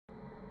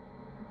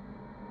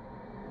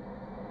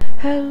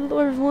Hello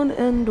everyone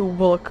and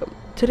welcome.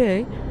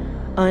 Today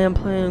I am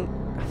playing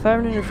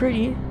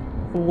Freddy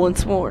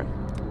once more.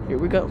 Here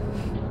we go.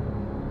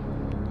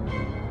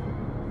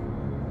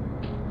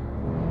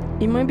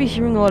 You might be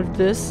hearing a lot of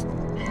this,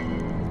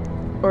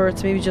 or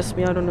it's maybe just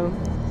me, I don't know.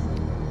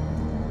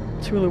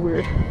 It's really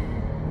weird.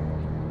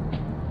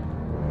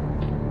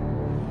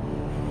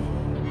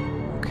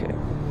 Okay.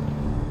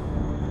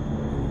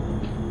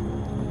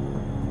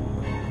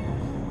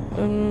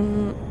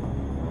 I'm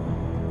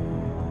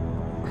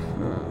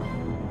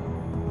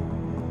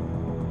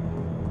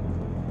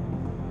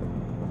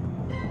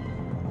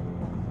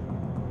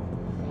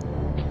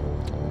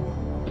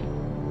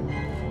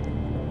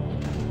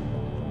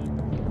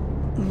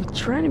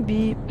trying to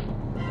be...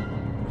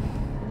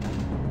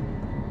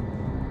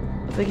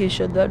 I think he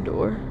shut that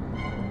door.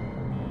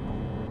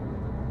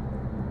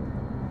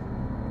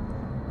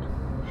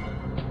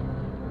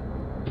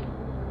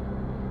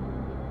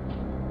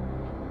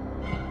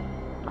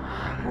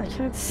 I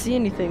can't see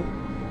anything.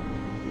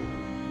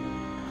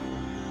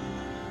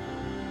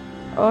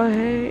 Oh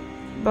hey,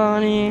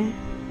 Bonnie.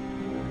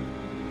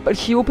 But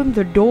he opened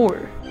the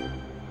door.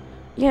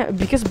 Yeah,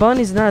 because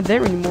Bonnie's not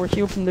there anymore,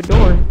 he opened the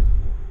door.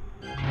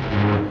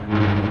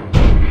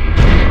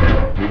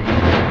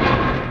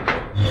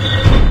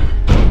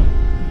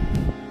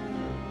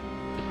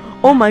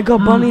 Oh my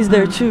god, Bonnie's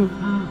there too.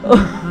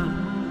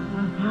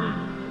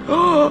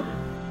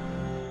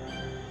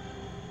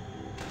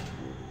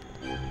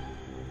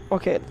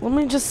 Okay, let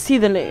me just see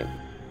the name.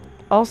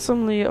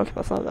 Awesomely, okay,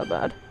 that's not that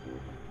bad.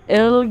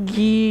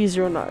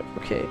 Elgies09,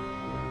 okay.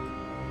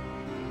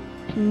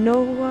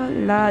 Noah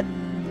La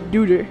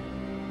Duder.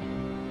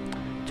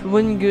 To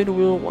win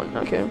goodwill 1,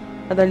 okay.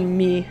 And then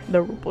me,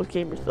 the Roblox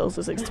gamer, tells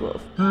the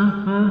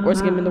 612.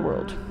 Worst game in the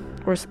world.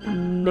 Worst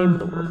name in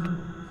the world.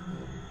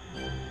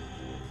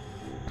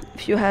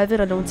 If you have it,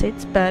 I don't say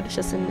it's bad, it's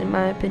just in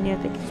my opinion,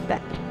 I think it's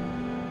bad.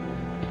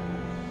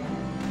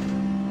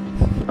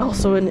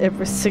 Also in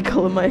every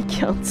single of my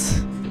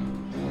accounts.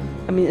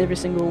 I mean every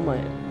single of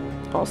my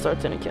All-Star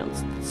 10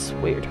 accounts. It's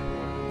weird.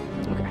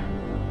 Okay.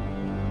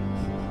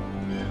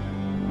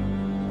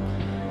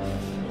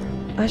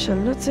 I shall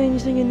not say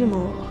anything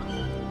anymore.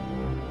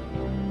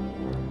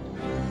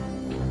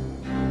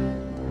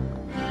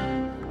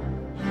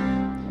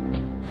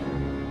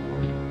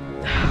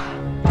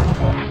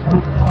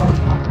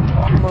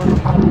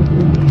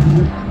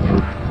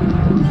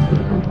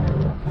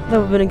 That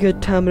would have been a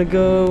good time to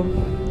go.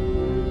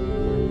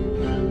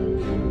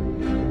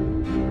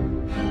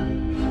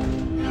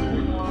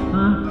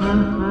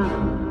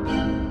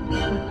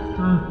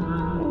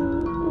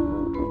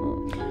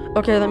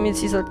 Okay, that means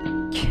he's at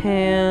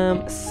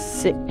cam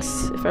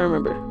 6, if I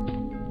remember.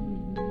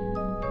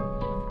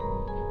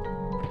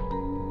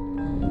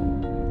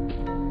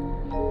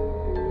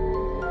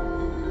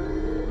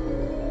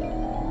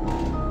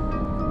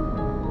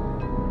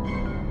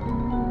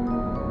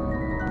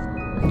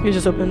 He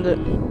just opened it.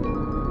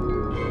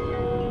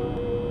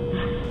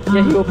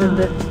 Yeah, he opened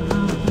it.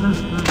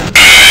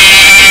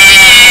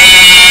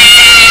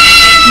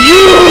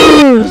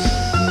 Yes!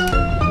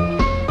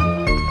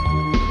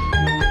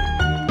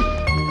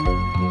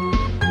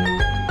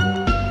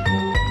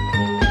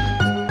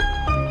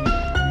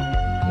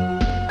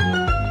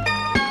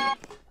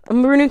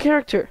 I'm a new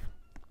character.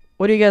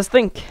 What do you guys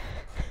think?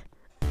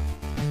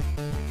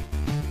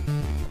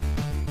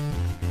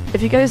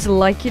 If you guys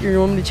like it or you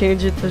want me to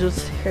change it to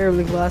just hair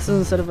and glasses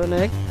instead of an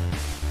egg,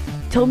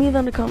 tell me that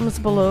in the comments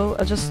below.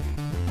 I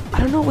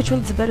don't know which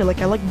one's better.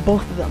 Like, I like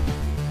both of them.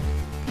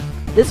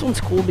 This one's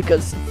cool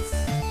because it's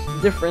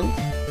different.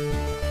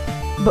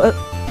 But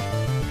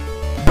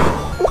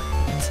what?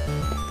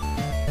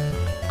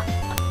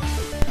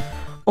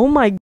 Oh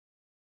my.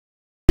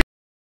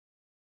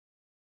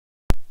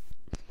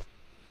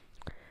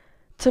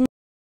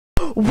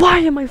 Why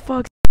am I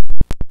fucked?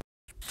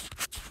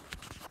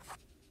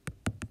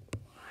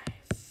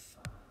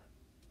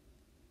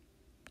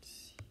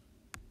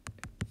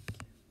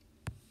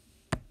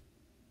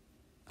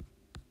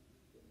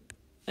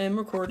 I am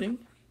recording.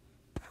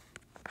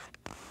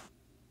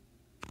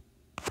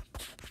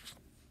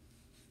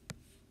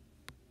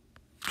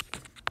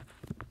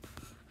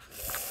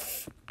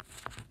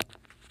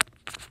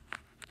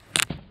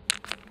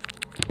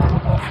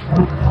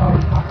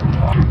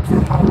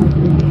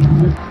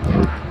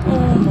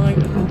 Oh my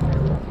god.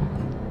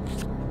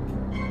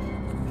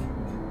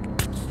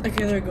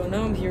 Okay, there we go.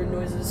 Now I'm hearing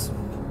noises.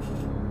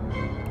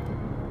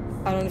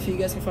 I don't know if you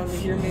guys can finally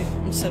hear me.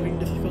 I'm just having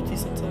difficulty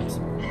sometimes.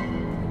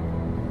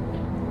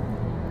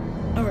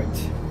 Alright.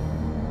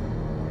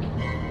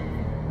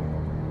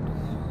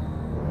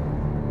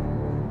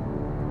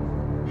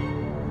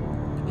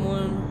 Come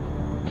on.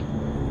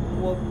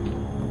 Whoop.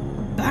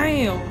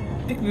 Bam!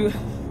 Big boo.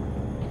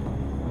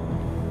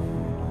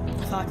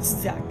 Fuck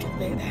Zach,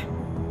 baby.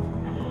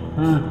 I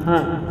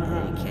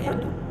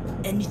can't do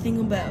anything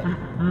about it.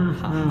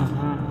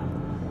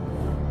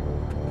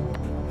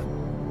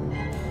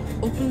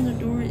 Open the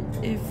door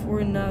if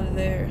we're not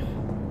there.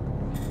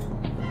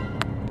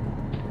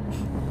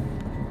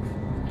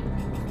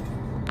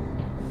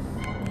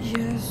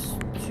 Yes,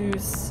 to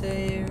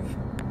save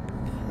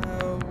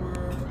power,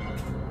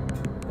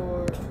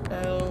 or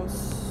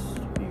else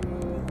you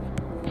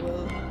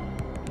will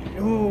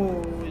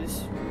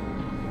lose.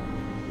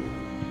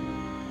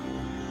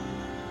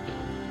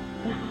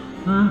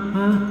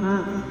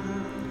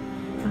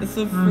 It's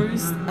the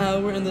first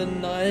hour in the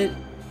night.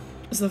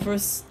 It's the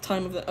first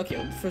time of the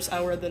the first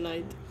hour of the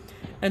night,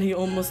 and he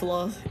almost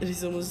lost.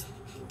 He's almost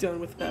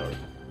done with power.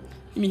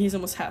 I mean, he's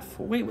almost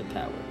halfway with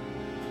power.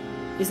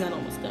 He's not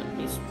almost done.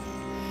 He's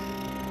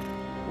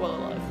well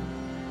alive.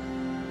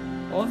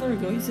 Oh, there we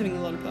go. He's having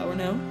a lot of power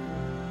now.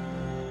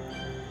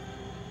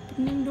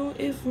 But no,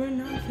 if we're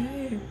not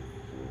there.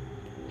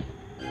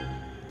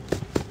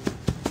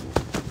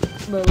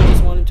 But we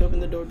just want him to open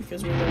the door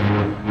because we're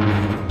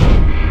there.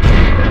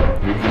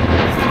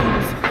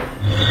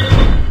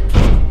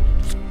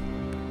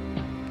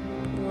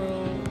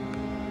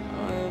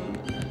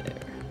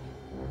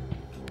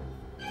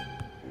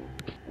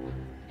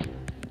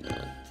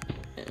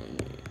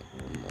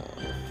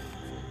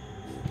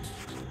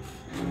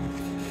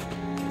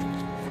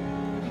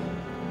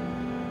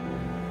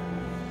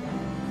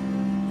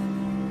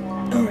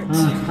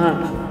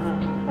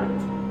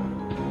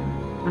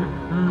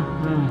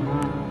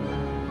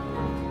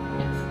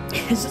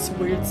 It's just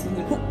weird seeing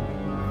him.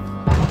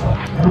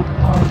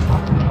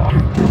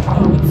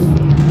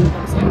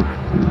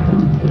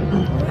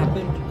 What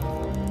happened?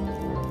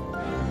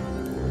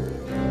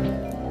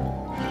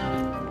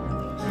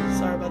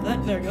 Sorry about that.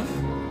 There we go.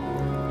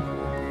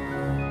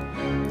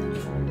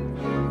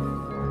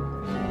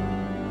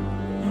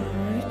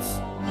 Alright.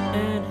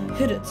 And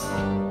hit it.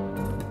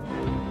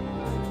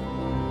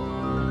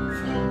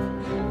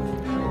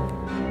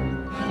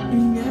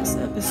 Next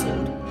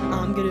episode,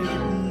 I'm gonna do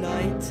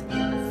night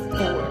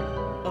 4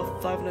 of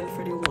Five Nights at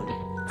Freddy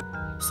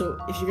 1. So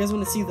if you guys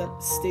want to see that,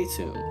 stay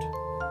tuned.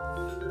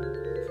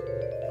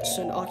 Just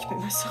trying to occupy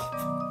myself.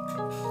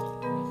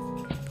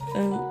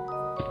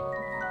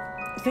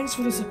 Thanks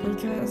for the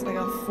support, guys. I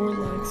got 4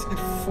 likes and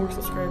 4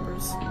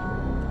 subscribers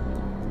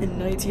in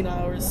 19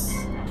 hours.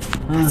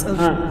 That's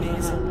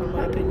amazing, in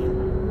my opinion.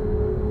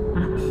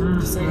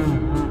 Just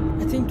saying.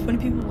 I think 20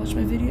 people watched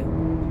my video,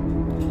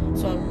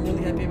 so I'm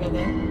really happy about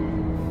that.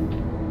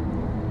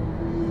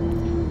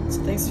 So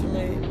thanks for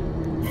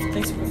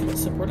the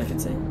support, I can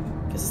say,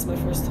 because it's my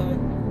first time.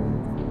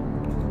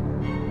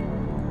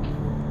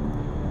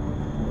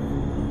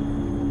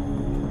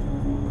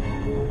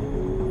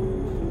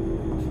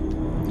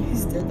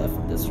 He's dead,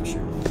 that's for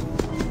sure.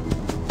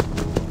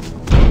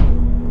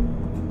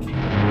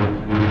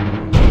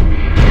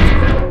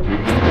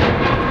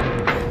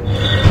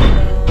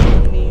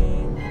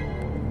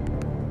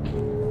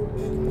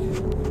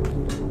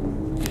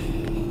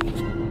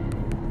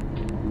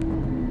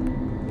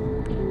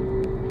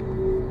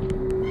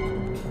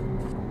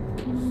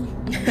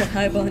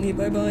 Hi Bonnie,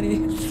 bye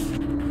Bonnie.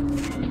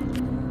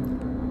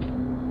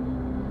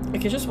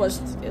 Okay, just watch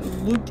and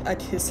look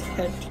at his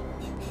head.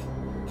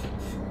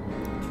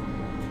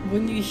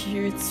 When you're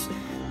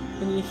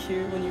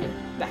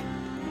back.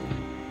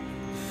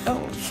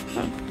 Oh,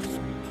 huh.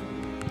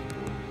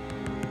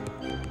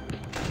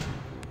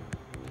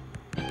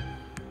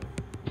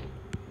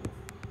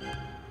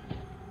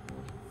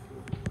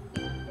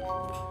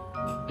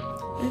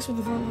 Thanks for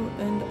the follow,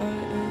 and I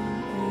am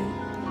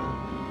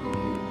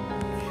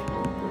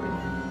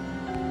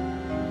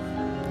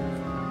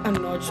I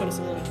don't know, I just want to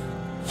say that.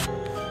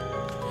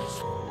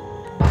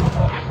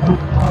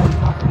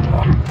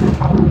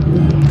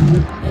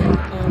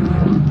 And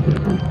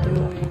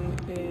doing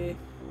a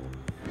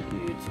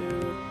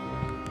YouTube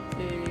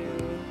video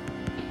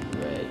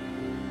right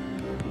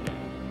now.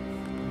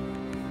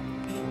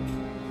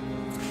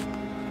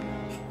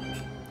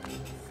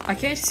 I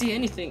can't see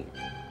anything.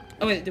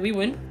 Oh wait, did we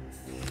win?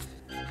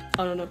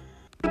 I don't know.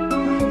 I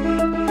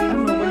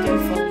don't know what guy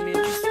followed me.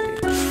 Just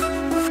weird.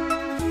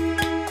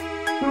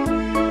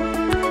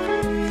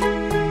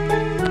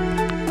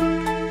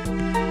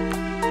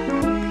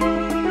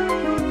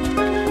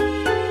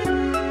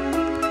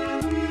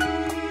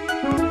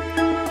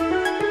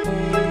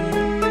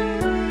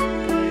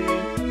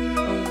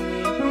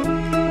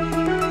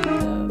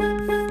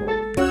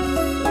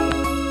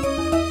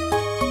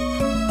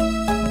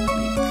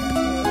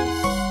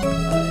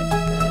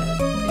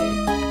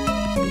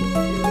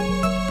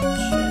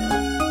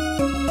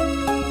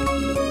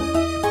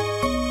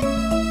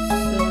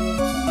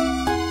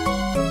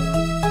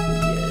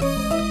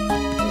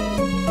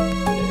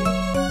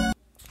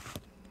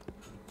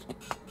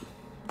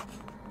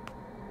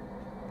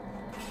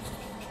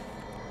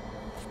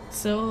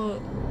 So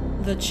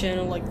the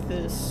channel like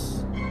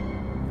this.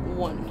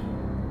 1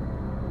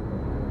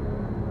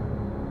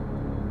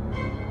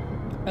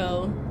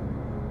 L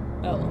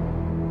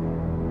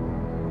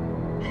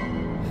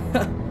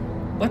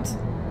What?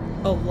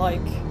 Oh,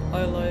 like.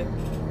 I like.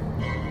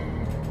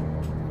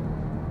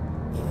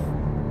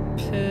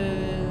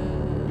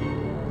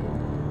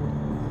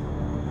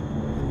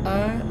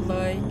 I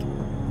like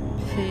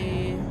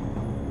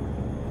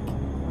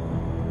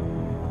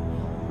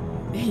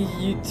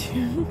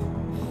YouTube.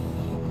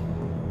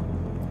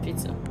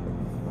 Pizza.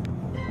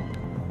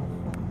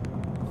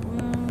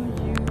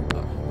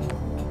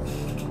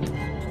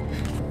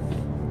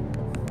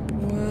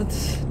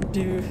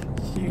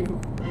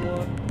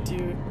 What do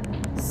you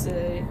want to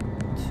say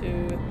to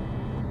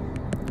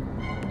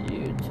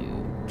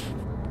YouTube?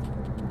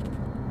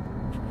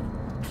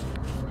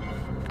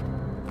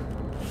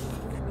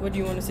 What do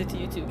you want to say to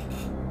YouTube?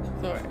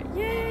 Alright.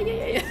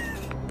 Yeah.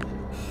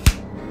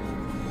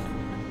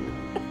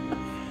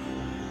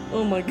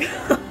 Oh my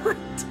god.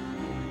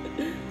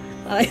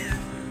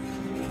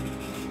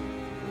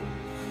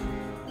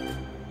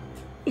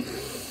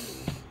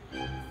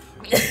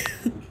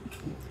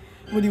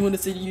 What do you want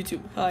to say to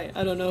YouTube? Hi,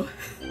 I don't know.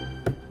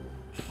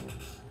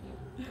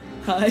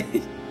 Hi.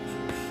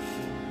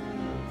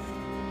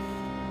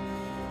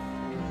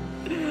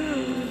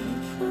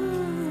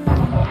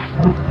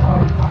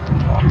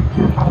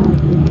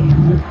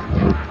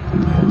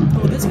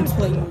 Oh, this game's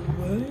playing what?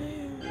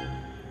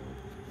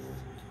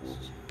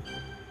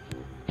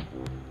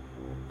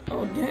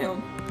 Oh,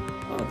 damn.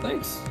 Oh,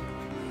 thanks.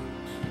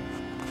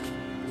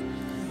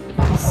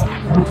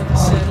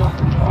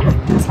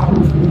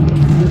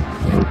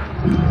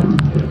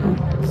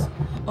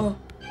 Oh,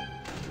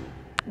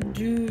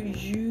 do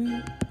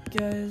you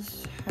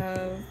guys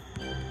have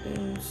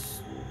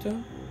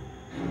Insta?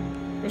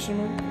 Question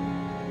mark?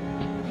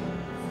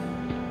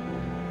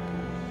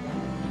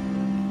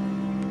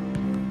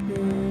 Do you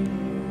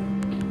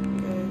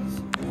guys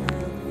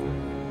have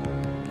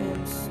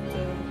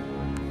Instagram?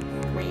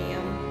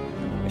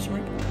 Question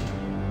mark?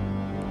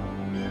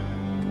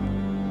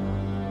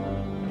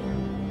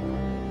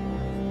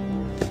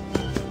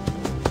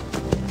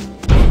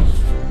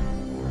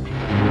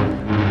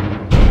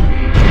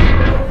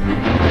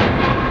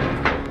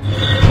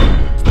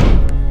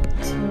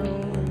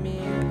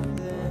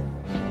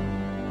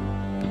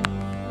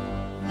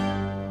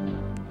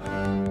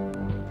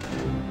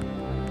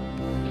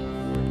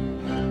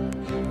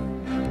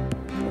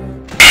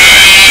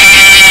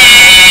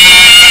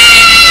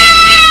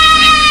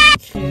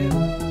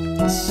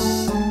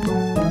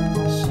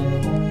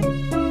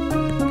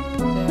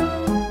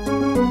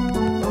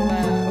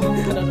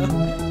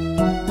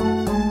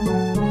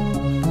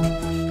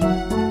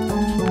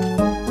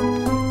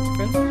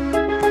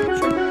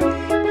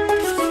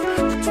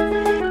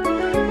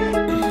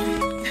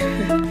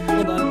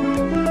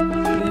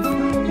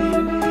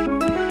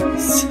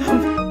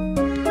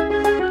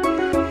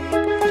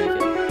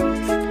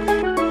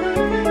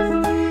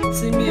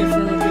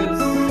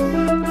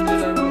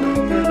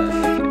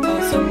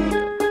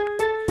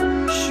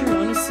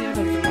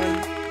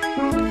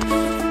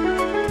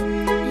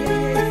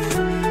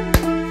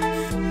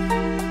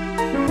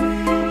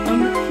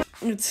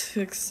 It's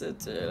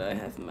accepted. I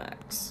have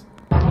max.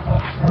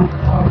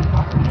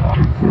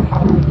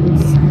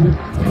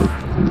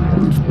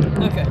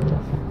 Okay.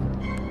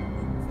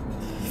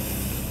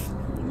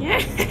 Yeah.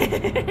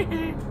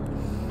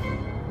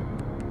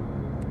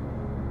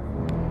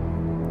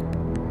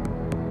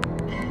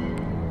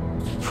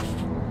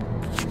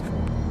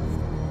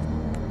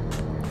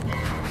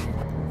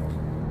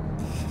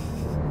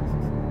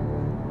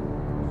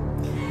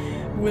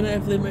 When I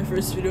played my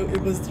first video,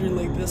 it was through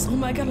like this. Oh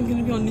my god, I'm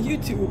gonna be on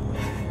YouTube.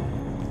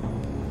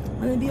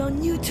 I'm gonna be on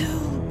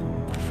YouTube.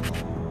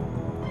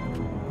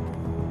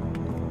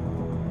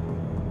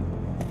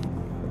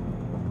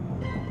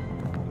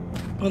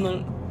 Hold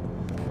on.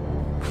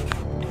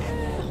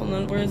 Hold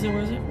on, where is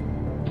it?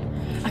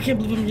 I can't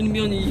believe I'm gonna be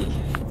on a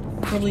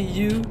probably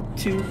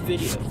YouTube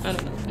video. I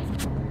don't know.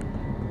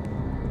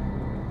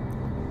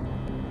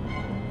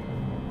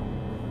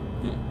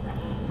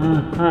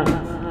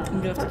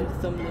 I'm gonna have to do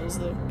the thumbnails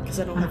though, because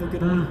I don't have a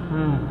good one.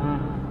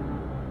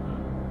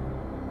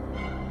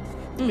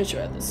 Let me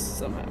try this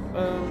somehow.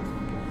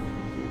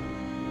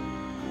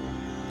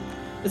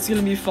 It's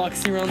gonna be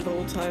Foxy around the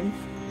whole time.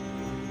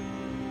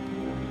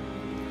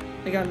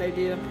 I got an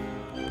idea.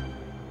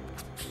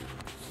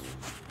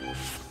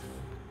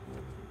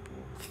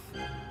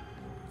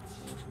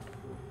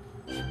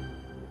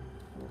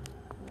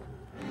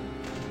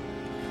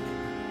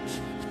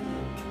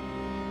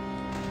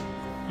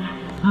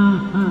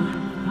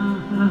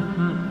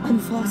 I'm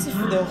Foxy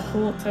for the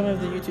whole time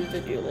of the YouTube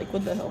video, like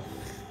what the hell?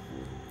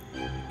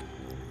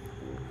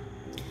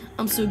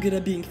 I'm so good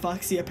at being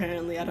Foxy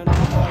apparently, I don't know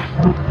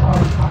how.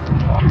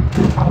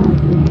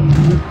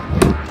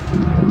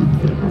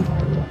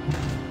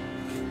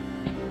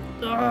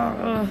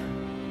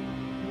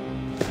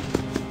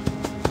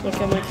 Look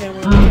at my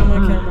camera, look at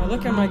my camera,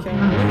 look at my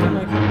camera, look at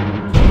my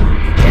camera.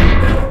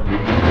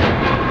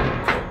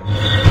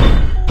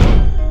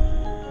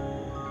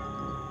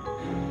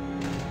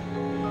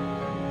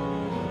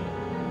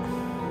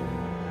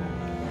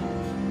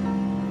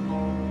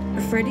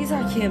 Freddy's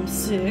at Camp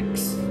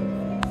 6.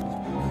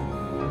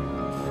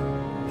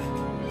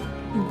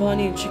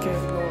 Bonnie and Chica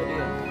have no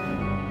idea.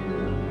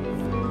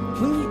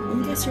 When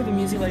you guys hear the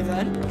music like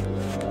that,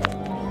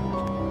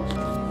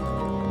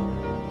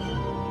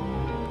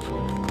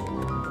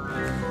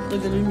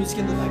 like the new music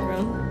in the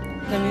background,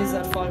 that means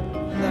that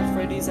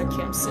Freddy's at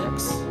Camp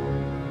 6.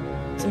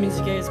 So it means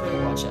you guys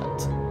better watch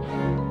out.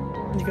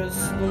 Because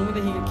the only way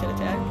that he can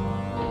attack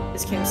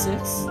is cam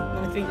 6, then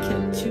I think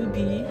cam 2B,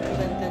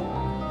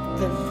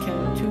 then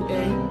cam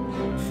 2A,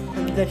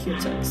 and then he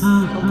attacks.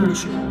 I'm pretty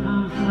sure.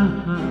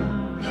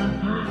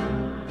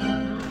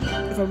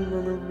 If I'm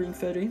remembering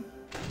Freddy.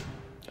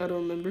 I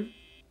don't remember.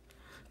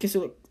 Okay, so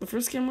look, the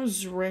first camera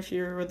is right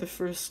here where the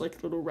first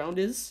like little round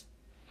is.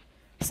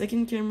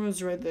 Second camera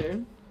is right there.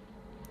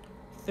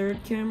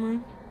 Third camera.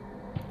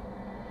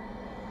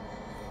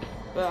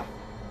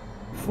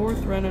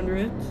 Fourth right under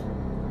it.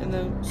 And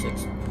then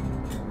sixth.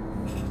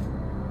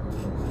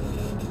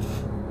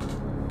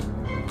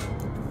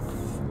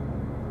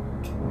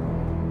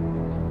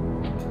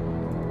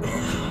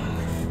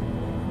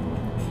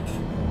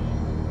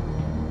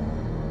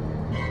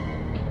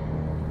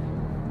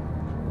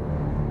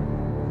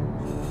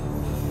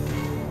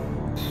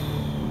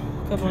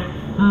 Come on.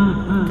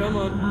 Come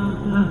on.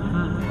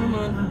 Come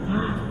on.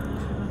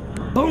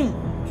 Boom!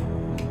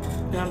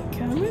 I'm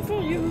coming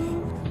for you.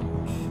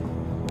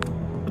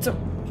 What's up?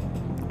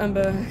 I'm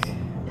back.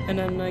 And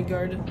then night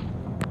guard.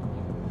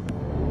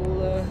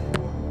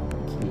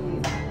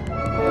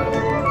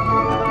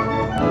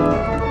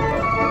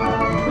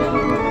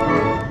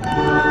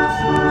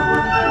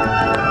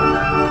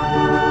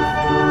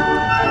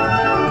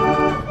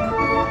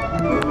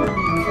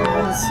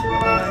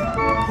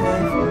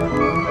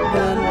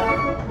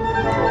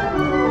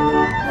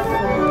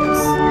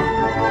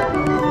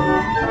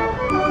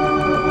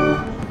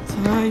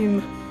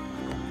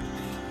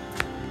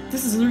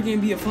 This is literally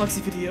gonna be a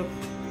Foxy video.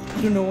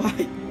 I don't know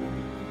why.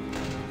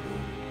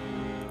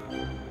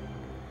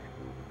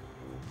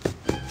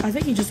 I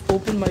think he just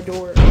opened my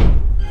door.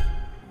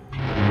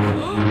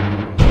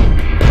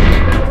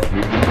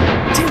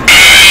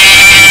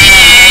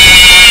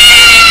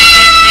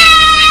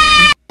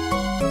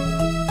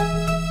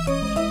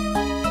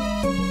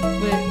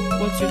 Wait,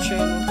 what's your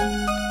channel?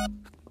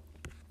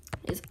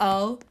 It's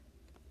Al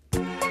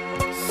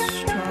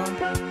Strong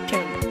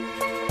Channel.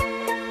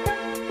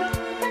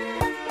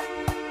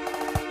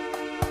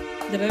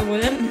 Did I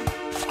win?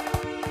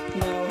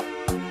 No.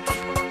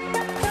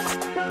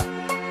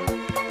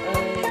 I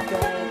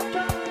got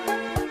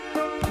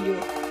you.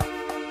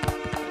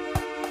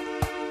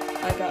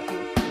 I got you.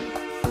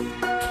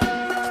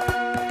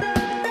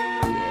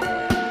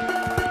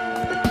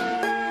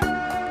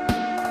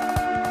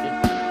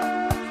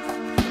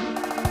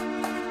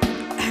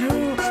 I don't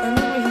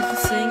know why he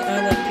keeps saying I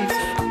like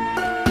pizza.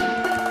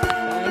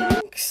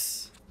 Thanks?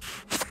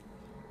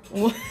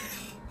 What?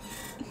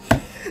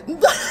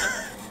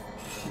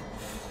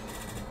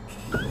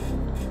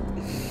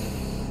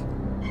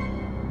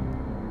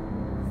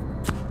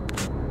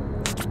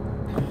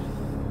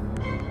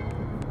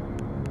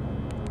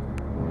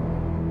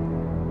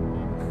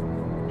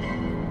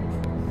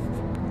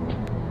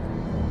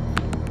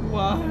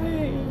 Why?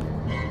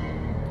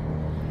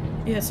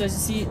 Yeah, so as you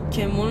see,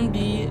 cam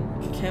 1B,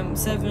 cam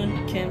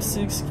 7, cam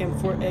 6, cam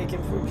 4A,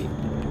 cam 4B.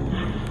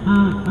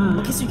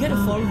 Okay, so you gotta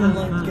follow the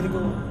line. You gotta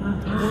go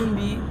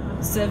 1B,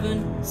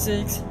 7,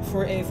 6,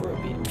 4A,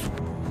 4B.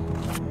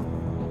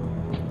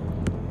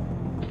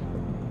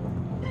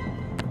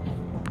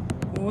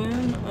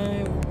 When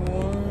I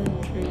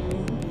want to be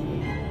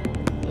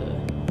the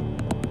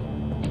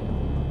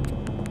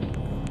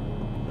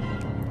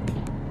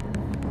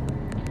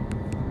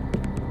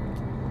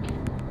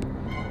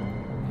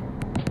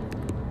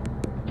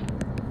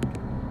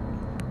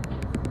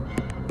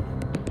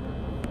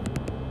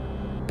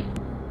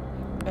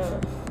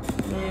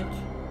night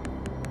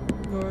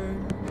guard,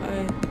 I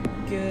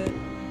get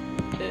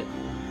it.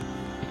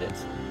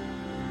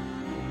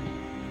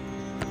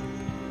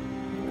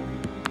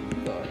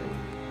 Got it.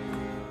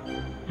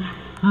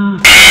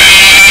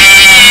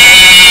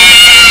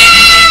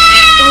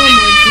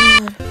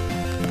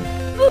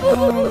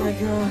 Oh my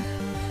god.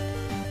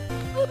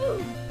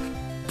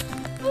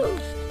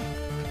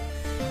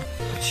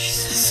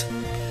 Jesus.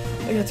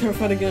 I got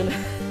terrified again.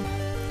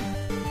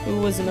 Who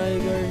was an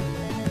night guard?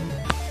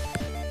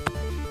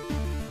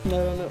 I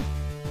don't know.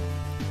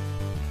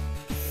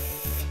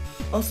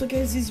 Also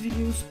guys, these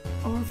videos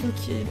are for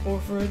kid or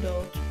for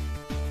adult.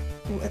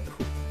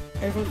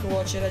 Everyone can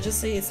watch it. I just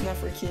say it's not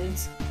for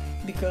kids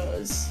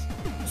because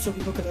so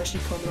people could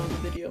actually comment on the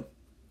video.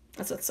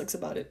 That's what sucks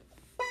about it.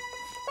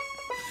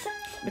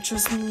 But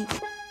trust me,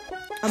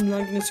 I'm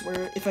not gonna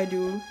swear. If I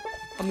do,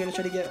 I'm gonna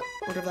try to get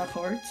rid of that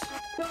part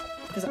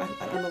because I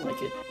don't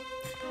like it.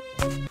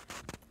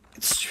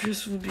 It's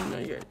stressful being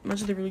not here.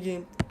 Imagine the real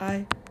game.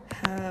 I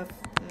have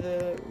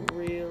the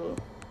real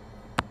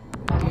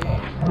game.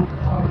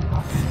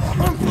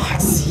 Oh,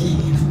 Foxy!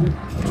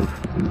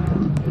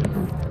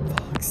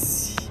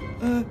 Foxy.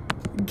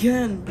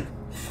 Again.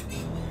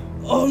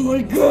 Oh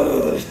my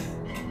god!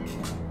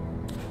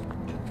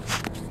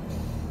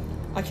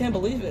 I can't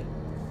believe it.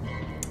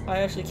 I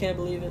actually can't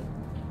believe it.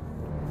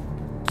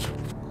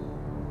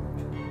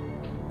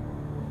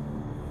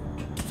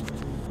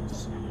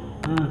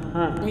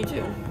 Me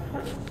too.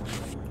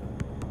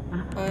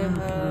 I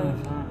have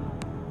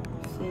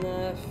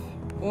FNAF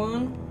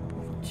 1,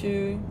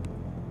 2,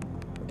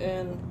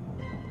 N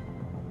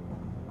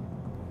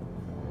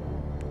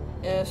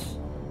S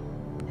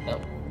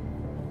L.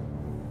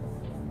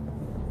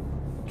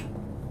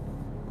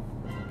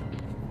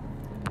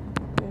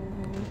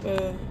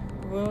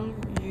 Will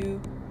you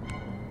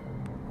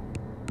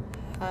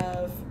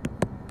have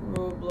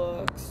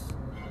Roblox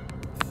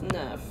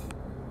FNAF?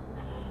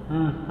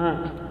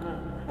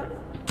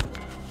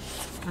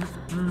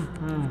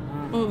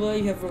 Oh, well,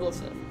 you have Roblox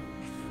FNAF.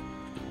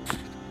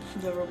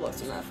 You have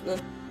Roblox FNAF. No,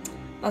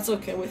 that's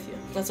okay with you.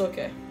 That's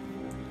okay.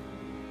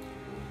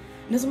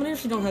 Doesn't matter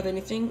if you don't have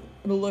anything,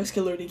 Roblox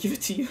can literally give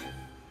it to you.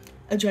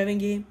 A driving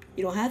game,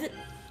 you don't have it,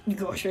 you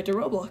go straight to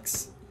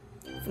Roblox.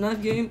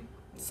 FNAF game,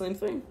 same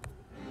thing.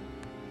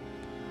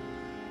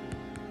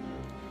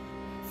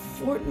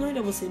 Fortnite, I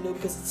will say no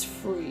because it's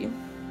free.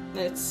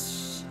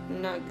 It's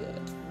not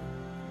good.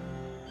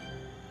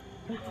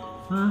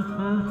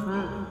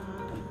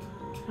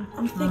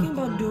 I'm thinking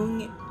about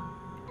doing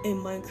a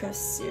Minecraft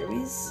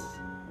series.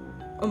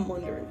 I'm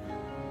wondering.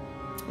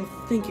 I'm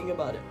thinking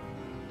about it.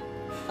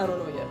 I don't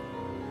know yet.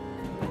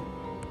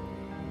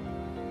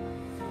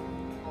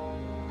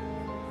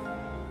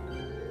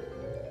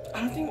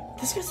 I don't think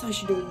this guy's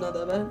actually doing not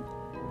that bad.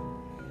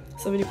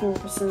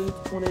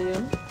 74% 1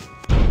 AM.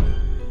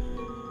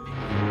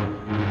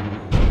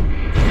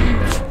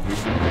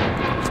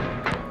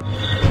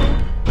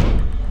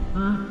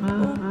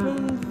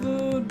 Open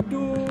the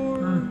door.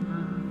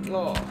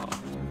 Oh,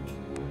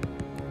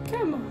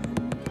 come on,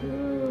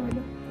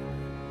 dude.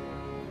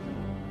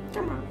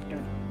 Come on,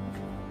 dude.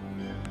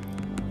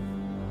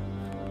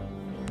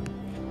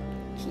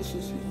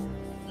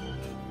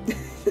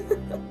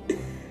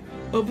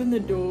 Open the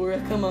door.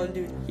 Come on,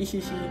 dude.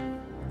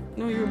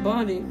 No, your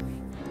body.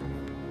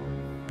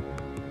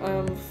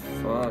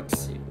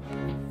 Foxy.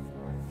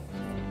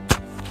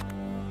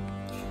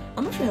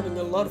 I'm actually having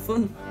a lot of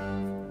fun.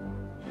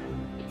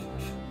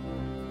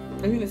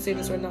 I'm gonna say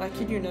this right now. I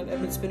kid you not.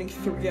 I've been spending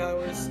 3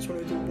 hours trying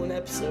to do one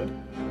episode.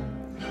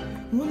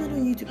 One little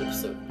YouTube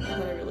episode. And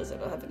then I realized I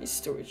don't have any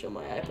storage on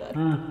my iPad.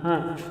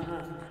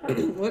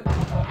 What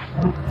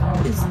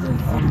is the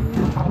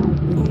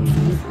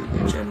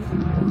video channel?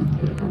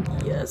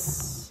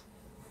 Yes.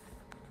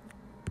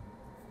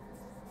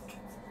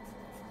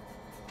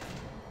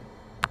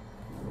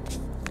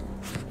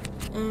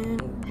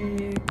 And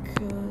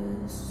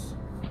because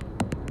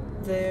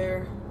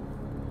there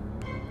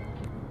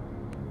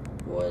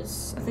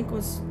was, I think it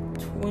was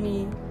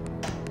 20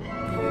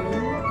 views.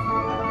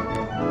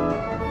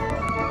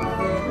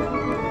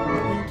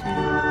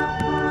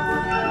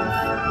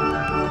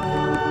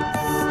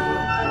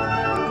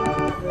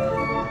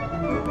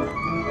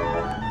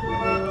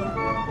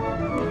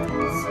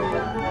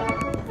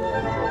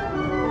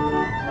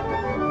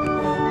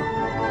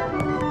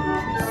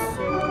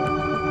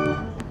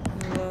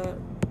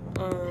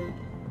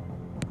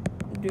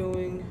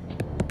 Doing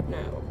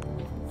now.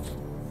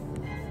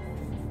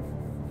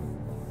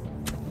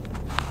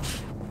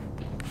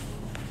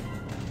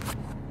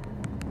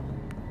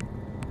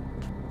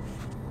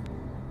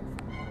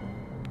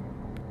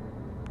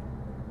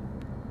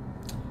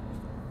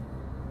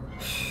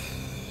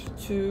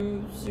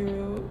 Two,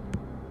 zero.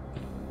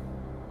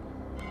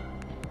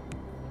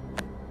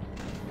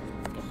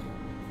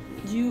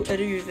 Do you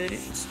edit your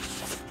videos?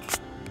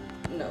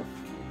 No.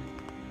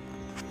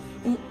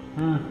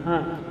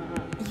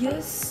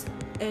 Yes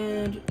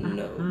and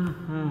no.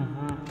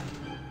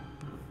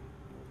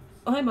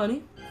 Oh, hi,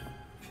 Bunny.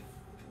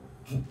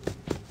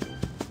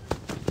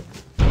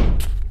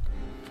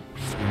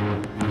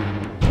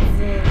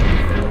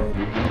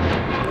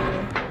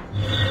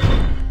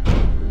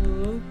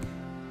 Look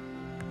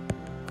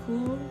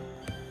cool,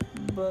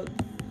 but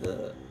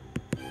the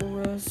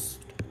rest,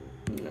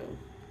 no.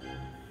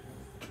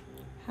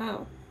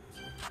 How?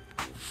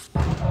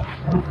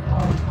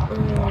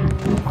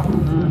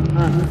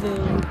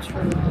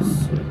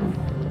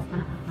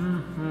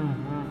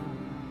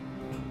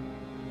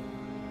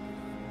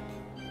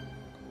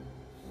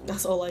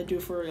 That's all I do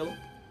for real.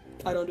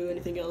 I don't do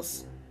anything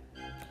else.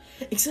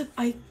 Except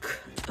I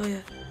cut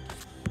the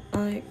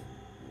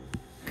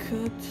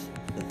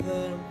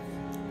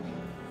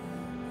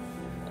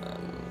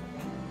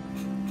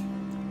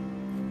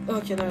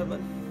okay, never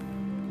mind.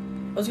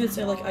 I was gonna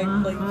say like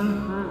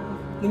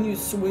when you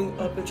swing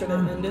up and try to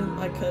end it,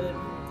 I cut it.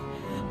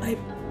 I'm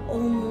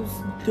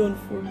almost done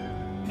for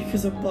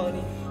because of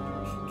Bonnie.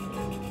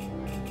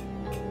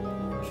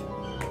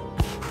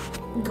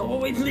 Go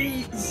away,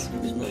 please.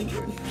 It's my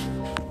turn.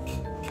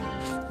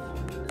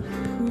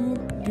 Who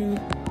do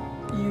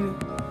you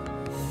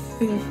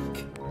think?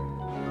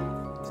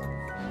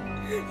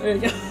 There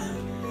you go.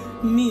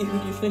 Me. Who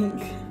do you think?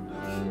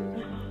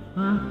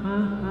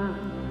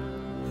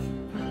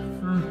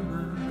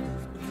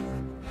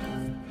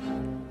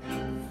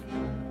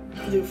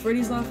 Dude,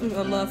 Freddy's laughing,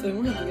 I'm laughing,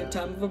 we're having a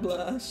time of a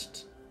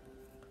blast.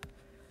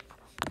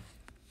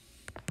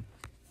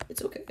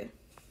 It's okay.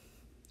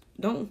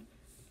 Don't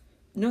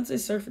say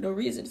sir for no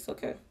reason, it's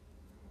okay.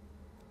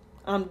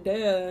 I'm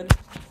dead.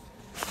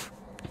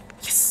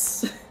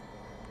 Yes!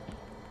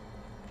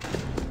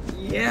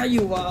 Yeah,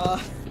 you are.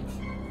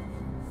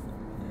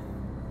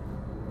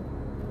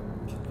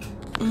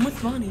 I'm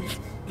with Bonnie.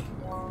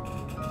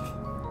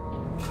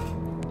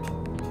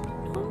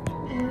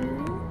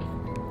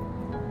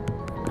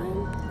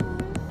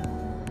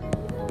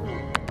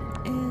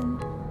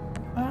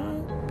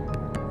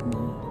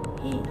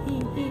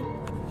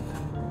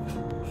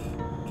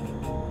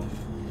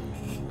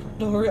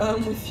 Don't worry,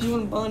 I'm with you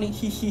and Bonnie.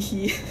 Hee hee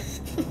hee.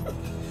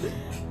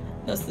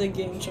 That's the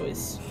game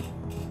choice.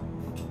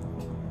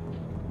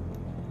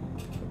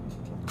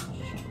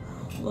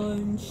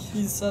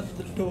 He's at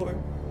the door.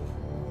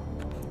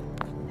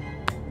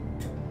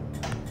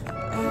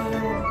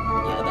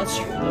 Yeah, that's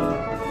true though.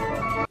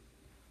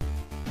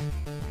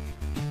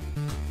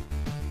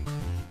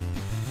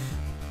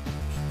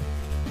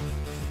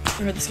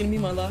 Alright, this is gonna be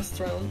my last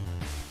round.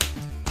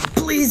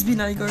 Please be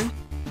night guard.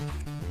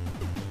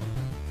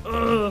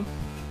 Ugh.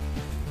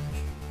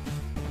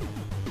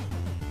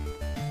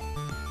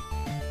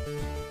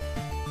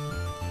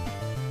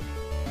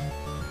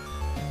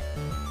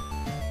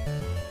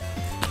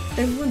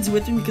 Everyone's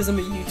with me because I'm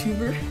a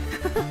YouTuber.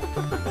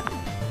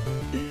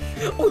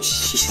 Oh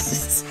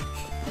Jesus!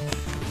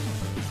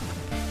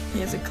 He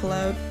has a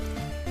cloud.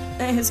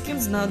 Hey, his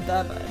skin's not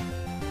that bad.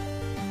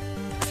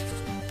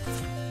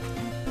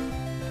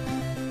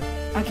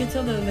 I can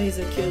tell that he's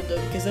a kid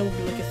though, because that would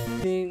be like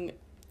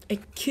a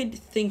kid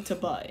thing to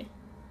buy.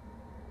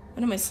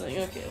 What am I saying?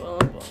 Okay, well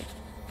I'm buying.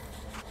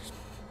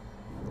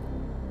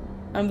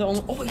 I'm the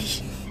only. Oh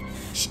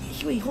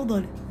wait, hold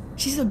on.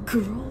 She's a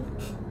girl.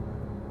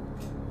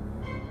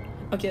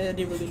 Okay, I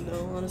didn't really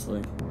know,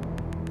 honestly.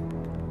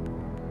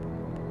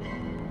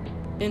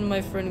 In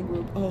my friend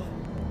group. Oh.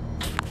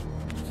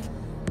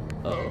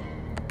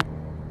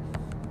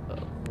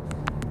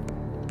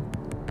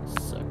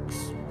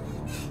 Sucks.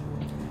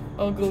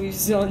 I'll go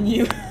easy on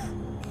you.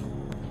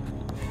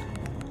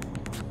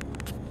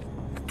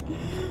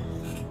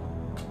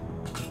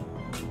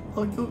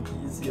 I'll go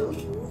easy on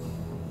you.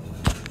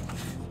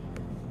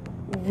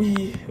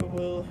 We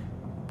will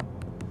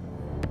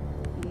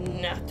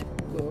not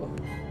go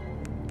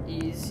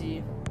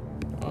easy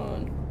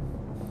on you.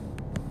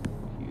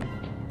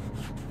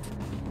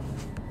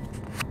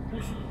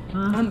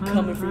 I'm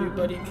coming for you,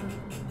 buddy.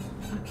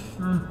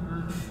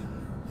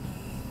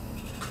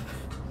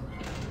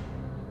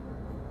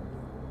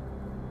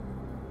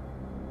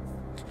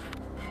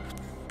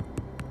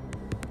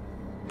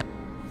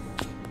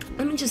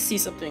 Let me just see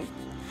something.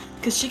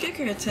 Cause she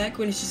can attack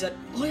when she's at.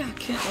 Oh yeah, I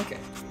can. Okay.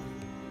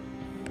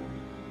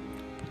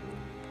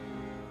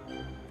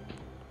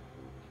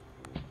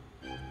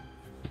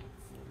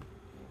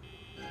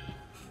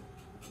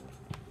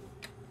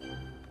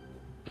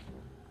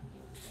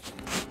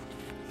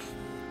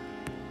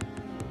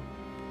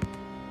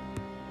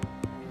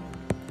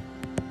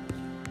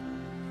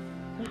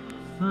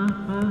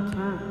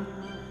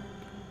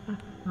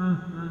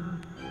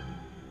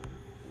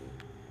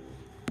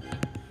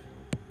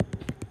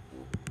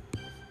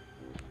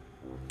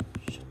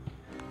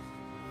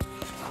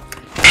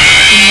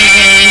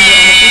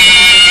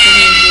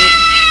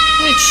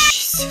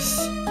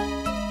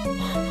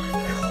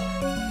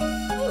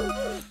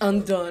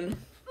 I'm done.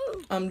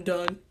 I'm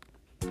done.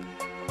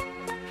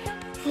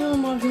 Oh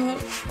my god.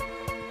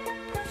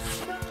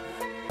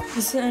 This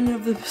is the end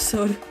of the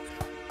episode.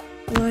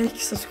 Like,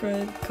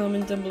 subscribe,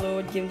 comment down below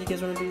what game do you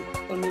guys want me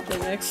to play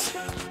next.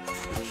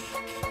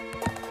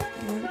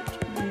 What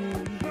do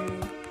you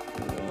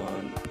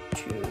want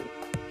to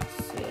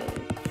say?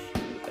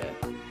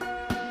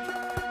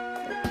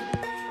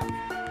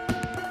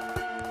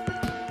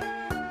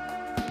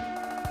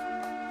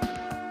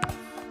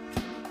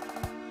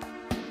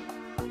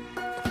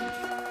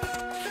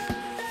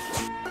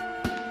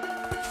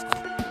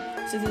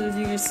 So this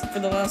is for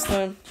the last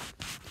time.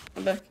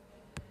 I'm back.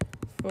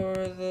 For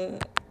the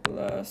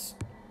last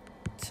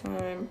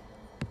time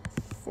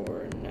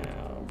for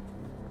now.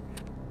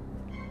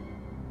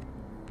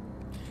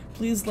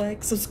 Please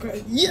like,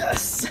 subscribe.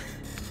 Yes!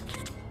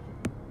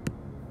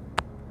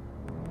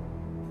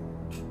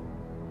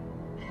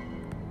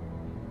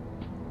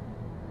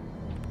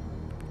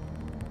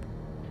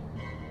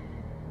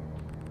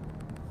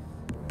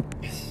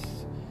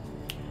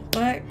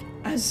 Like,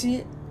 I see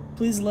it.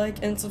 Please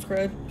like and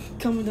subscribe.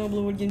 Comment down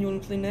below what game you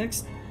want to play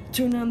next.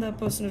 Turn on that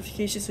post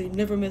notification so you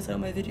never miss out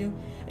on my video.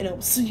 And I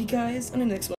will see you guys on the next one.